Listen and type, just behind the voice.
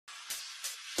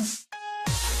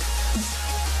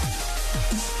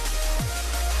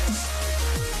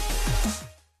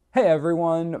Hey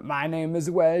everyone, my name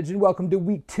is Wedge and welcome to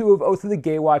week 2 of Oath of the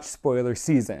Gatewatch spoiler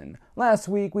season. Last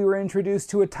week we were introduced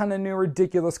to a ton of new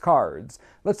ridiculous cards.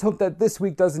 Let's hope that this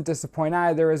week doesn't disappoint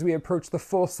either as we approach the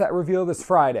full set reveal this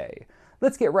Friday.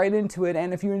 Let's get right into it,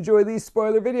 and if you enjoy these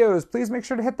spoiler videos, please make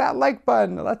sure to hit that like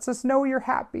button. It lets us know you're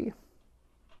happy.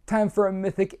 Time for a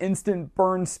mythic instant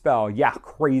burn spell. Yeah,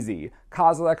 crazy.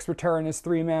 Kozilek's Return is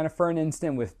 3 mana for an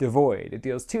instant with Devoid. It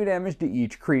deals 2 damage to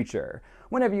each creature.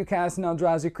 Whenever you cast an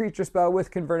Eldrazi creature spell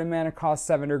with converted mana cost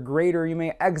 7 or greater, you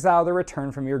may exile the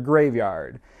return from your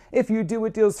graveyard. If you do,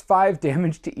 it deals 5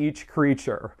 damage to each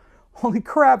creature. Holy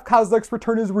crap, Kozilek's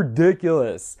Return is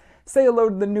ridiculous. Say hello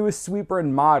to the newest sweeper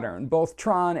in Modern. Both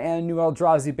Tron and new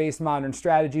Eldrazi-based Modern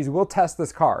strategies will test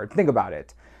this card. Think about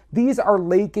it. These are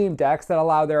late-game decks that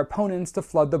allow their opponents to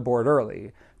flood the board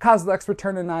early. Kozilek's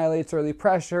Return annihilates early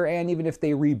pressure, and even if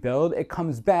they rebuild, it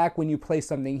comes back when you play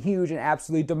something huge and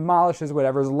absolutely demolishes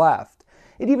whatever's left.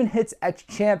 It even hits Etched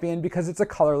Champion because it's a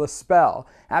colorless spell.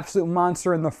 Absolute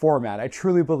monster in the format, I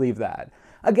truly believe that.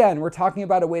 Again, we're talking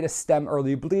about a way to stem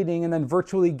early bleeding and then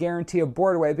virtually guarantee a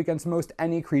board wipe against most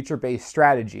any creature-based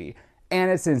strategy. And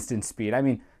it's instant speed. I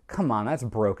mean, come on, that's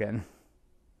broken.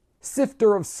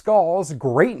 Sifter of Skulls,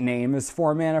 great name, is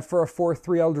 4 mana for a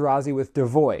 4/3 Eldrazi with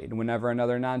Devoid. Whenever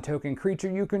another non-token creature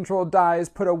you control dies,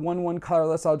 put a 1/1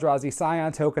 colorless Eldrazi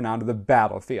Scion token onto the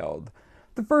battlefield.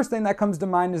 The first thing that comes to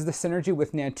mind is the synergy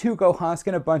with Nantuko Husk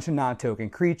and a bunch of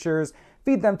non-token creatures.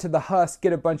 Feed them to the Husk,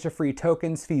 get a bunch of free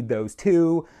tokens, feed those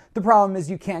too. The problem is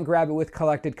you can't grab it with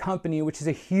Collected Company, which is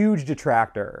a huge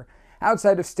detractor.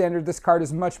 Outside of Standard, this card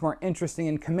is much more interesting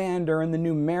in Commander and the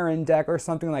new Marin deck or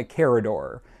something like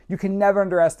Carador. You can never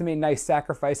underestimate nice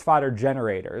sacrifice fodder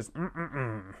generators.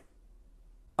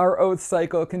 Our Oath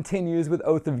cycle continues with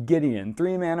Oath of Gideon,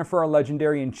 3 mana for a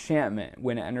legendary enchantment.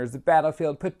 When it enters the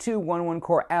battlefield, put 2 1/1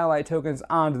 core ally tokens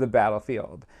onto the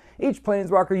battlefield. Each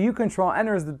planeswalker you control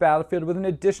enters the battlefield with an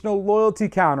additional loyalty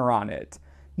counter on it.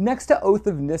 Next to Oath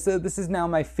of Nissa, this is now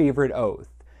my favorite Oath.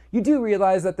 You do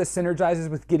realize that this synergizes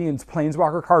with Gideon's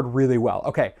Planeswalker card really well.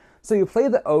 Okay, so you play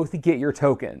the Oath, get your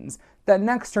tokens. Then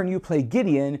next turn you play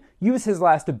Gideon, use his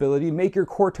last ability, make your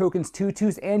core tokens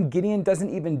 2/2s, and Gideon doesn't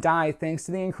even die thanks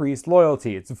to the increased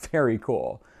loyalty. It's very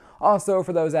cool. Also,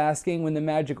 for those asking, when the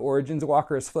Magic Origins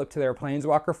walkers flip to their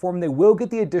Planeswalker form, they will get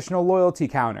the additional loyalty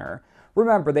counter.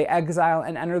 Remember, they exile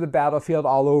and enter the battlefield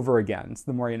all over again, so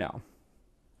the more you know.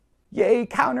 Yay,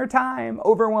 counter time!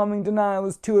 Overwhelming Denial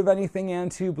is 2 of anything and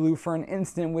 2 blue for an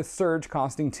instant with Surge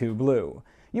costing 2 blue.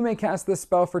 You may cast this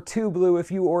spell for 2 blue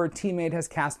if you or a teammate has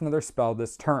cast another spell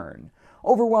this turn.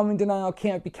 Overwhelming Denial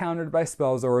can't be countered by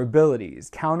spells or abilities.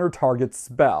 Counter target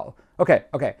spell.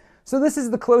 Okay, so this is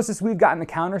the closest we've gotten a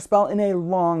counter spell in a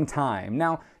long time.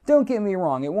 Now, don't get me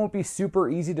wrong, it won't be super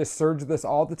easy to surge this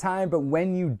all the time, but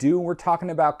when you do, we're talking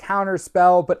about counter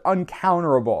spell, but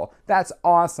uncounterable. That's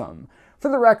awesome. For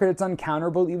the record, it's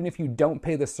uncounterable even if you don't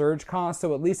pay the surge cost,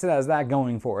 so at least it has that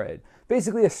going for it.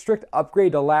 Basically, a strict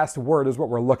upgrade to Last Word is what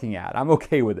we're looking at. I'm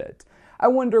okay with it. I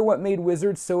wonder what made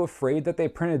Wizards so afraid that they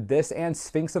printed this and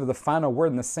Sphinx of the Final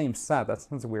Word in the same set. That's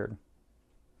weird.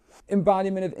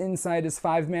 Embodiment of Insight is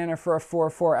 5 mana for a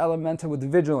 4/4 elemental with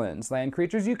Vigilance. Land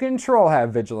creatures you control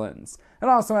have Vigilance. It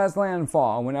also has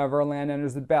Landfall. Whenever a land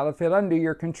enters the battlefield under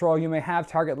your control, you may have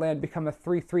target land become a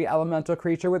 3/3 elemental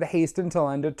creature with haste until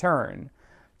end of turn.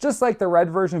 Just like the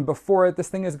red version before it, this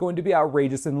thing is going to be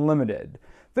outrageous and limited.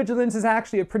 Vigilance is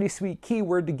actually a pretty sweet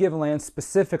keyword to give lands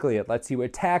specifically. It lets you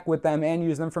attack with them and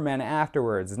use them for mana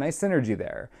afterwards. Nice synergy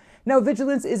there. Now,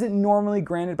 Vigilance isn't normally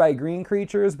granted by green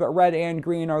creatures, but red and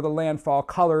green are the landfall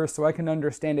colors, so I can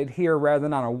understand it here rather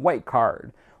than on a white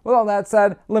card. With all that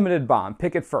said, Limited Bomb.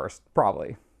 Pick it first,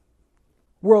 probably.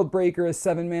 Worldbreaker is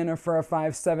 7 mana for a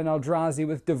 5/7 Eldrazi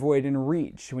with Devoid and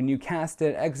Reach. When you cast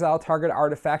it, exile target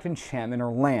artifact, enchantment, or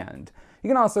land. You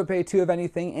can also pay 2 of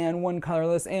anything and 1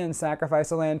 colorless and sacrifice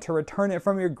a land to return it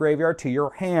from your graveyard to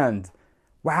your hand.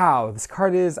 Wow, this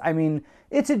card is,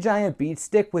 it's a giant beat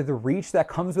stick with Reach that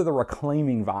comes with a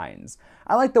Reclaiming Vines.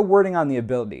 I like the wording on the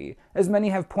ability. As many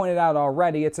have pointed out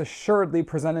already, it's assuredly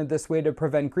presented this way to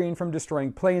prevent green from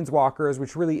destroying planeswalkers,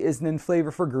 which really isn't in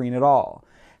flavor for green at all.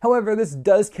 However, this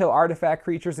does kill artifact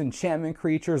creatures, enchantment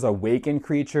creatures, awakened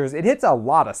creatures. It hits a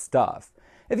lot of stuff.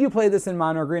 If you play this in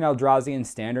mono green Eldrazi and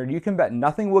Standard, you can bet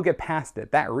nothing will get past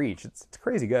it. That Reach, it's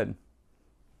crazy good.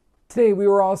 Today we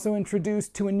were also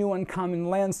introduced to a new uncommon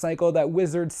land cycle that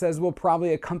Wizards says will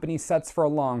probably accompany sets for a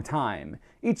long time.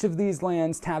 Each of these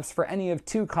lands taps for any of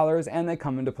 2 colors and they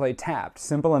come into play tapped.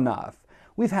 Simple enough.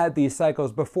 We've had these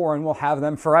cycles before and we'll have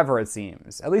them forever it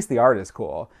seems. At least the art is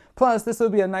cool. Plus, this will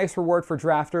be a nice reward for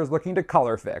drafters looking to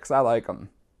color fix. I like them.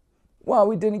 While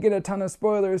we didn't get a ton of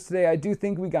spoilers today, I do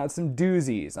think we got some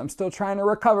doozies. I'm still trying to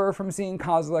recover from seeing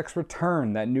Kozilek's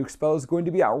return. That nuke spell is going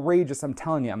to be outrageous, I'm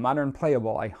telling you. Modern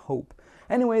playable, I hope.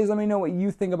 Anyways, let me know what you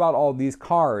think about all these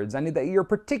cards. Any that you're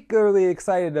particularly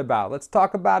excited about. Let's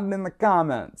talk about it in the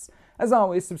comments. As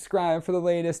always, subscribe for the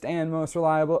latest and most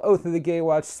reliable Oath of the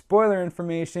Gatewatch spoiler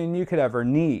information you could ever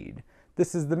need.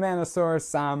 This is the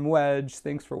Manosaurus, I'm Wedge.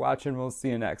 Thanks for watching, we'll see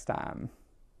you next time.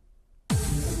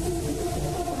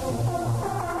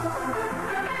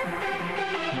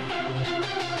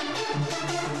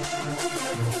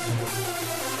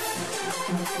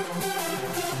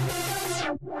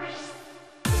 What?